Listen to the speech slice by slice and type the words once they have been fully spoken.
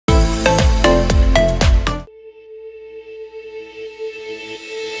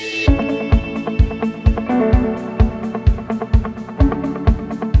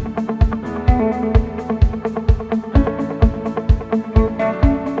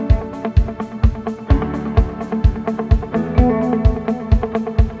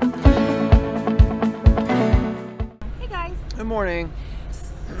anything?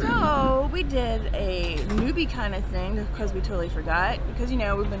 So we did a newbie kind of thing because we totally forgot, because you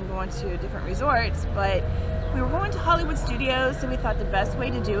know we've been going to different resorts, but we were going to Hollywood Studios, so we thought the best way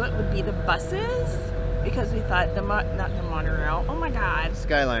to do it would be the buses, because we thought not the monorail, oh my god,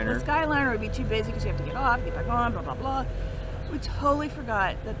 Skyliner. The Skyliner would be too busy because you have to get off, get back on, blah blah blah. We totally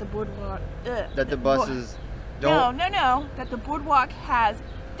forgot that the boardwalk that the buses don't. No, that the boardwalk has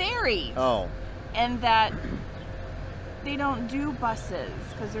ferries. Oh. And that they don't do buses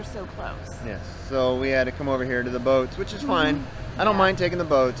because they're so close. Yes, so we had to come over here to the boats, which is fine. I don't mind taking the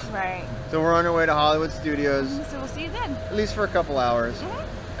boats. Right. So we're on our way to Hollywood Studios. So we'll see you then. At least for a couple hours.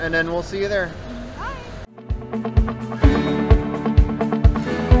 And then we'll see you there. Bye.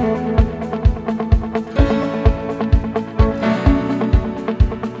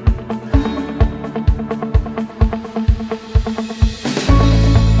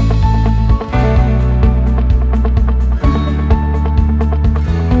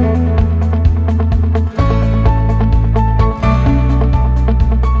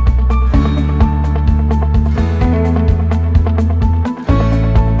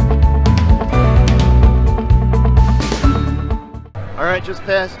 Just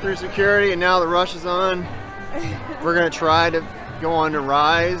passed through security and now the rush is on. We're gonna try to go on to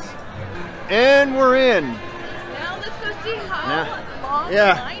Rise, and we're in. Now let's go see how long the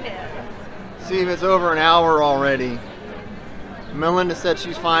line is. See if it's over an hour already. Melinda said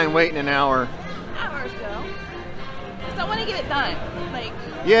she's fine waiting an hour. An hour or so. Because I want to get it done. Like.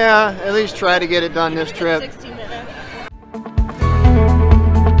 Yeah, at least try to get it done this trip. 60 minutes.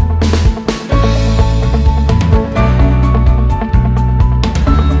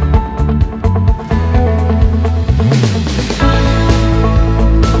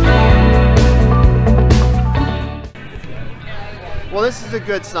 Well, this is a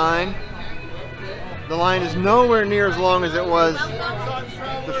good sign. The line is nowhere near as long as it was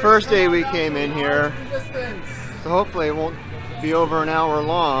the first day we came in here. So hopefully it won't be over an hour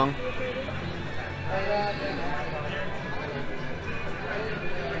long.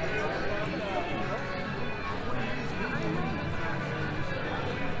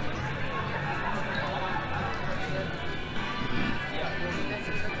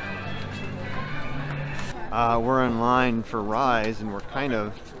 We're in line for Rise, and we're kind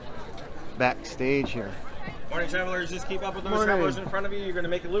of backstage here. Morning, travelers. Just keep up with those travelers in front of you. You're going to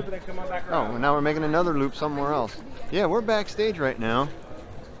make a loop and then come on back around. Oh, and now we're making another loop somewhere else. Yeah, we're backstage right now,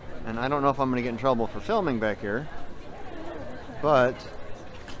 and I don't know if I'm going to get in trouble for filming back here, but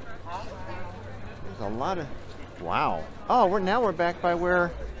there's a lot of... Wow. Oh, now we're back by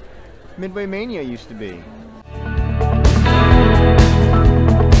where Midway Mania used to be.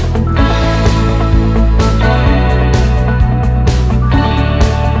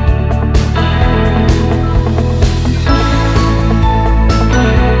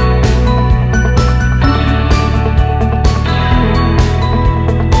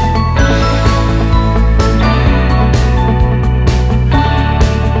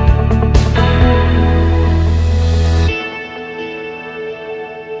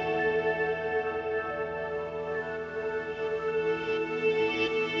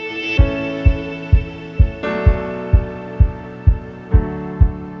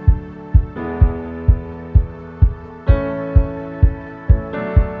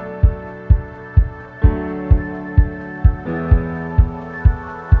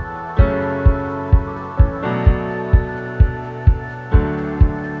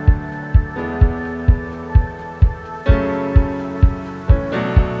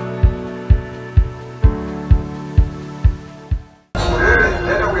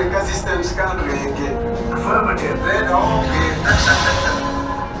 Affirmative. Then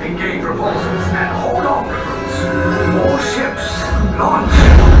engage propulsors and hold on, recruits. More ships launch.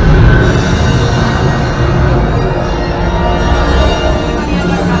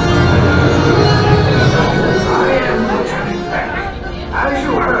 I am Lieutenant Beck. As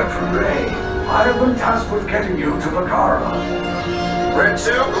you heard from Ray, I have been tasked with getting you to Bakara. Red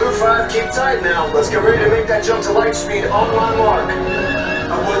 2, Blue 5, keep tight now. Let's get ready to make that jump to light speed on my mark.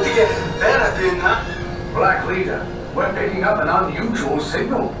 Black Leader, we're picking up an unusual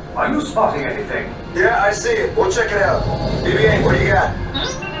signal. Are you spotting anything? Yeah, I see it. We'll check it out. BB-8, what do you got?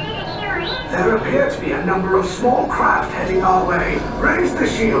 There appear to be a number of small craft heading our way. Raise the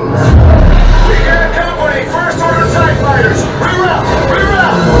shields. We got company. First order TIE fighters. Reroute!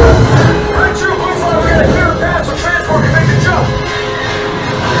 Reroute! Red 2, Blue 5, we got a clear path so transport can make the jump.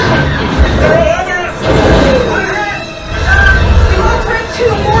 There are others! North Red 2,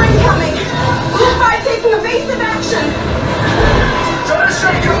 more incoming. Blue 5 taking evasive action. Try to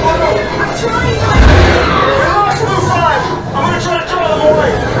shake it, Blue. I'm trying, We lost Blue 5. I'm gonna try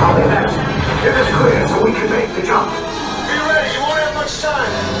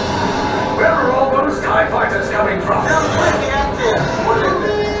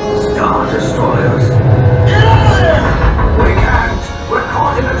Star Destroyers. Get out of there! We can't. We're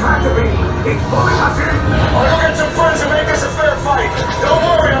caught in a tractor beam. It's pulling us in. I'll go get some friends and make this a fair fight. Don't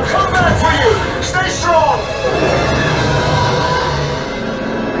worry, I'll come back for you. Stay strong.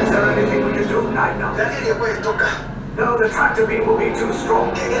 Is there anything we can do? No. No, the tractor beam will be too strong.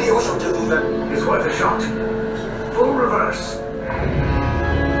 It's worth a shot. Full reverse.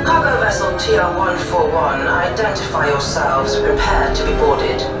 Cargo vessel TR-141, identify yourselves. Prepare to be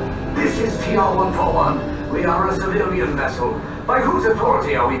boarded. This is TR-141. We are a civilian vessel. By whose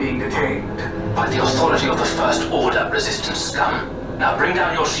authority are we being detained? By the authority of the First Order resistance scum. Now bring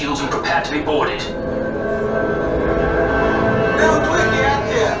down your shields and prepare to be boarded.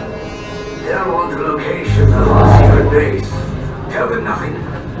 They'll want the location of our secret base. Tell them nothing.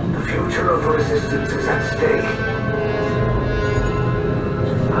 The future of the resistance is at stake.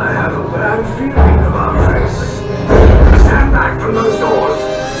 I have a bad feeling about this. Stand back from those doors.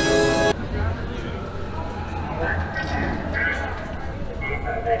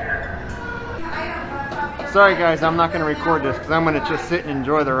 Sorry guys, I'm not going to record this because I'm going to just sit and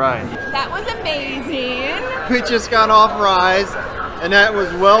enjoy the ride. That was amazing. We just got off Rise, and that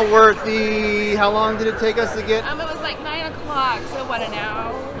was well worth the... How long did it take us to get? It was like 9 o'clock, so what, an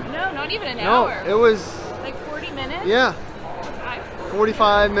hour? No, not even an hour. No, it was... Like 40 minutes? Yeah,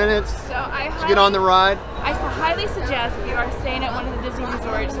 45 minutes So to get on the ride. I highly suggest if you are staying at one of the Disney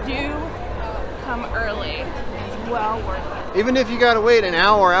resorts, do come early. It's well worth it. Even if you got to wait an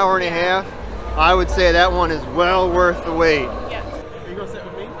hour, hour and a half, I would say that one is well worth the wait. Yes. Are you gonna sit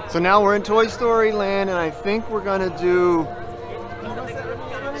with me? So now we're in Toy Story Land, and I think we're gonna do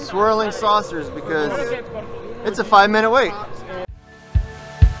swirling saucers because it's a 5-minute wait.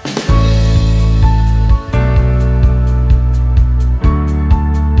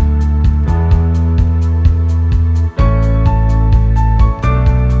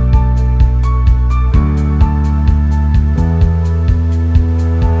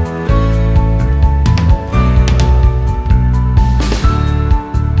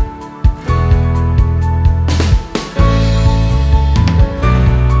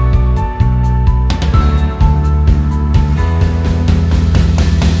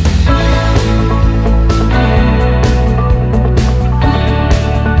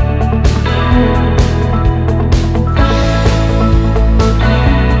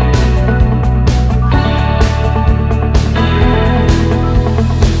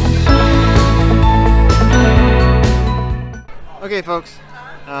 Okay, folks.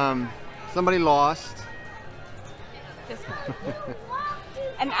 Somebody lost. This guy.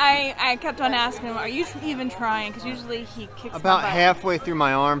 And I kept on asking him, are you even trying? Because usually he kicks About my butt. halfway through,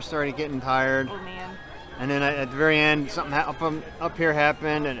 my arm started getting tired. Oh, man. And then at the very end, something up here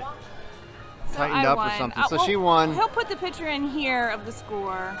happened, and it tightened up or something. So well, she won. He'll put the picture in here of the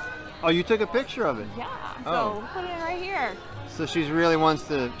score. Oh, you took a picture of it? Yeah. Oh. So we'll put it in right here. So she really wants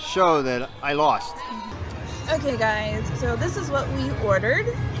to show that I lost. Okay guys, so this is what we ordered.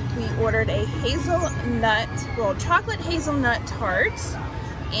 We ordered a chocolate hazelnut tart,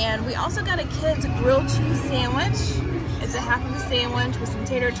 and we also got a kid's grilled cheese sandwich. It's a half of a sandwich with some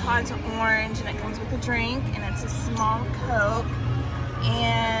tater tots, orange, and it comes with a drink, and it's a small Coke,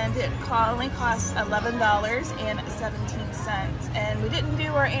 and it only costs $11.17. And we didn't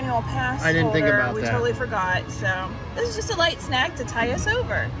do our annual pass I didn't think about we that. totally forgot, so this is just a light snack to tie us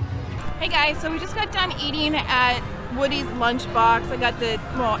over. Hey guys, so we just got done eating at Woody's Lunchbox. I got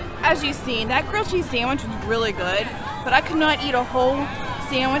as you've seen, that grilled cheese sandwich was really good, but I could not eat a whole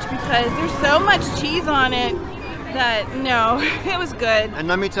sandwich because there's so much cheese on it that, no, it was good. And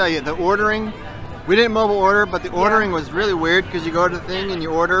let me tell you, the ordering, we didn't mobile order, but the ordering was really weird because you go to the thing and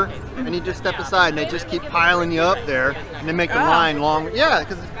you order and you just step aside and they just keep piling you up there and they make the line long. Yeah,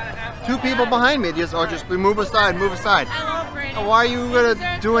 because 2 people behind me just move aside, move aside. Why are you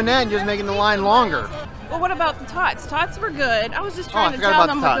doing that and just making the line longer? Well, what about the tots? Tots were good. I was just trying to tell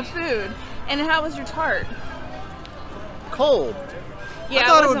them with the food. And how was your tart? Cold. Yeah, I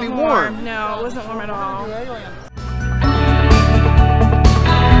thought it would be warm. No, it wasn't warm at all.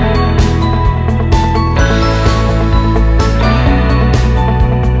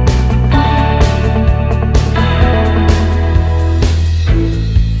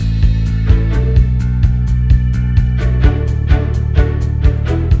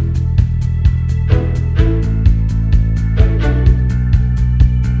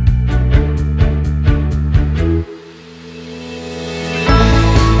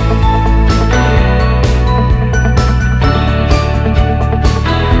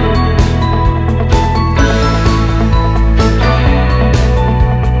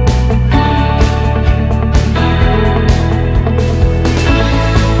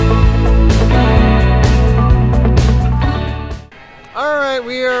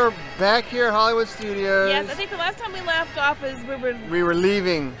 back here at Hollywood Studios. Yes, I think the last time we left off is we were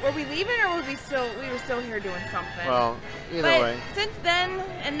leaving. Were we leaving, or were we still here doing something? Well, either but way. Since then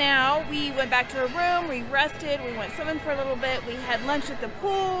and now, we went back to our room, we rested, we went swimming for a little bit, we had lunch at the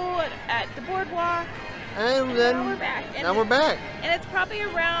pool, at the boardwalk. And then now we're back. Now we're back. And it's probably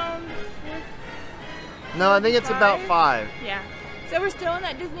around... No, I think it's about 5. Yeah. So we're still in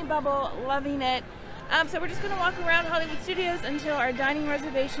that Disney bubble, loving it. So we're just going to walk around Hollywood Studios until our dining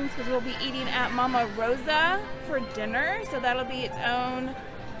reservations, because we'll be eating at Mama Rosa for dinner. So that'll be its own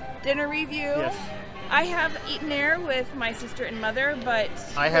dinner review. Yes. I have eaten there with my sister and mother, but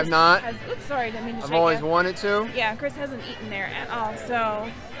I have not. Oops, sorry, didn't mean to shake I've always you. wanted to. Yeah, Chris hasn't eaten there at all. So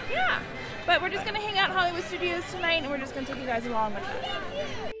yeah. But we're just going to hang out at Hollywood Studios tonight, and we're just going to take you guys along with us.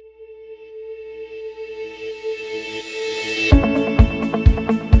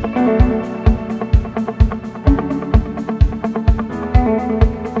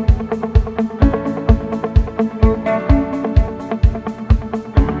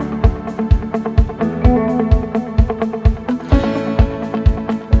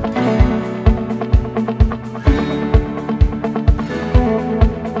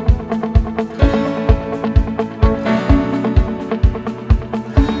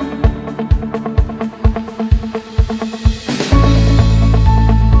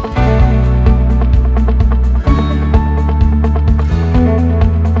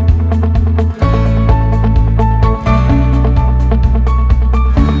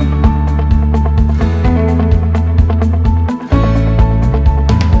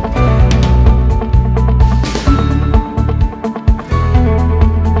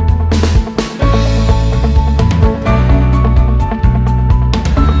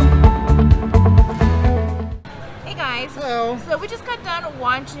 So we just got done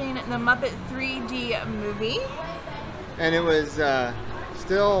watching the Muppet 3D movie. And it was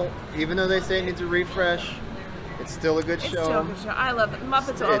still, even though they say it needs a refresh, it's still a good show. It's still a good show. I love it.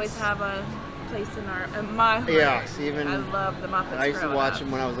 Muppets always have a place in my heart. Yes, even I love the Muppets. I used to watch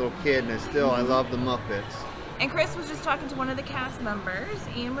them when I was a little kid, and still I love the Muppets. And Chris was just talking to one of the cast members.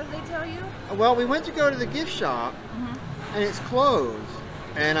 Ian, what did they tell you? Well, we went to go to the gift shop, and it's closed.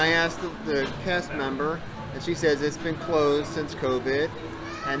 And I asked the cast member, and she says it's been closed since COVID,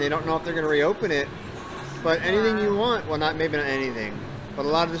 and they don't know if they're going to reopen it. But anything you want, well, maybe not anything, but a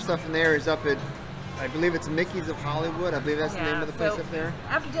lot of the stuff in there is up at, I believe it's Mickey's of Hollywood. I believe that's the name of the place up there.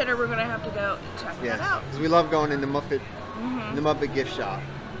 After dinner, we're going to have to go check that out. Because we love going in the Muppet, the Muppet gift shop.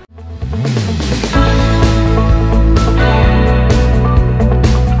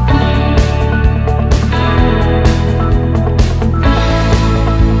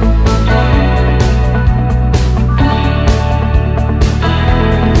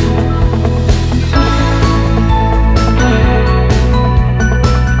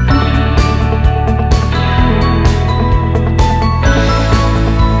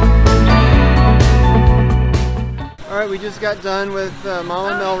 We just got done with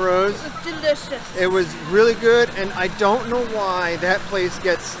Mama Melrose. It was delicious. It was really good, and I don't know why that place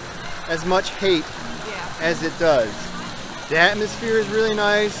gets as much hate as it does. The atmosphere is really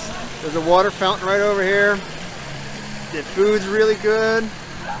nice. There's a water fountain right over here. The food's really good.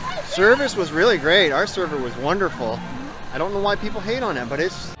 Service was really great. Our server was wonderful. I don't know why people hate on it, but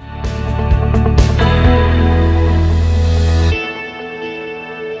it's...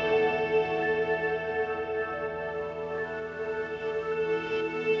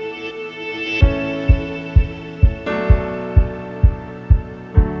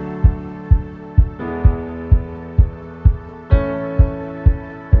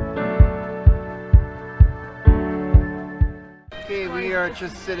 We are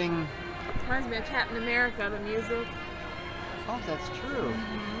just sitting... Reminds me of Captain America, the music. Oh, that's true.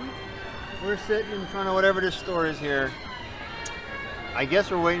 We're sitting in front of whatever this store is here. I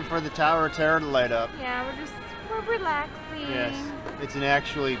guess we're waiting for the Tower of Terror to light up. Yeah, we're relaxing. Yes, it's an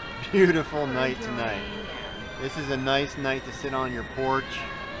actually beautiful night tonight. This is a nice night to sit on your porch,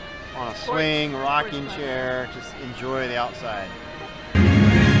 on a swing, rocking chair, just enjoy the outside.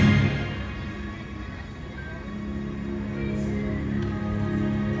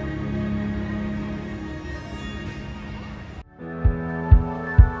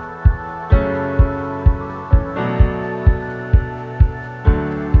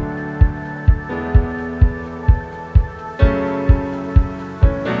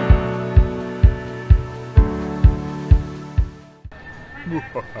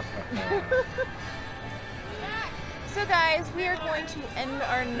 So guys, we are going to end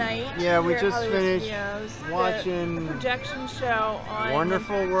our night. Yeah, we just Hollywood finished Studios, watching the projection show on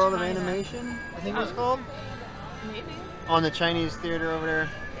Wonderful World of Animation, I think it's called. Maybe. On the Chinese theater over there.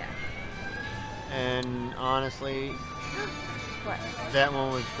 Yeah. and honestly, What? that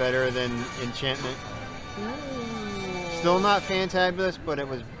one was better than Enchantment. Ooh. Still not fantabulous, but it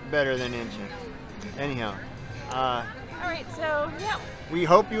was better than Enchantment. Anyhow, Alright, so, yeah. we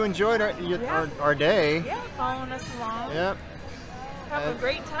hope you enjoyed our day. Yeah, following us along. Yep. Have a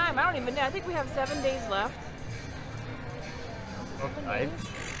great time. I don't even know. I think we have 7 days left. I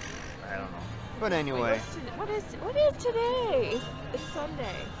don't know. But anyway. Wait, what is today? It's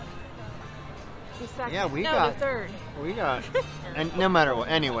Sunday. The second. Yeah, we no, got the third. We got, and no matter what.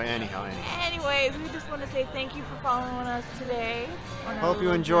 Anyways, we just want to say thank you for following us today. Hope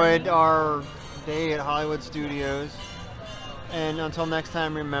you enjoyed our day at Hollywood Studios. And until next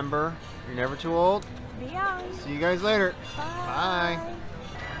time, remember, you're never too old. Be young. See you guys later. Bye. Bye.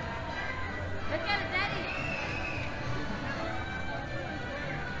 Look at it, Daddy.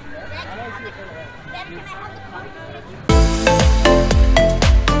 Daddy, can I have the card?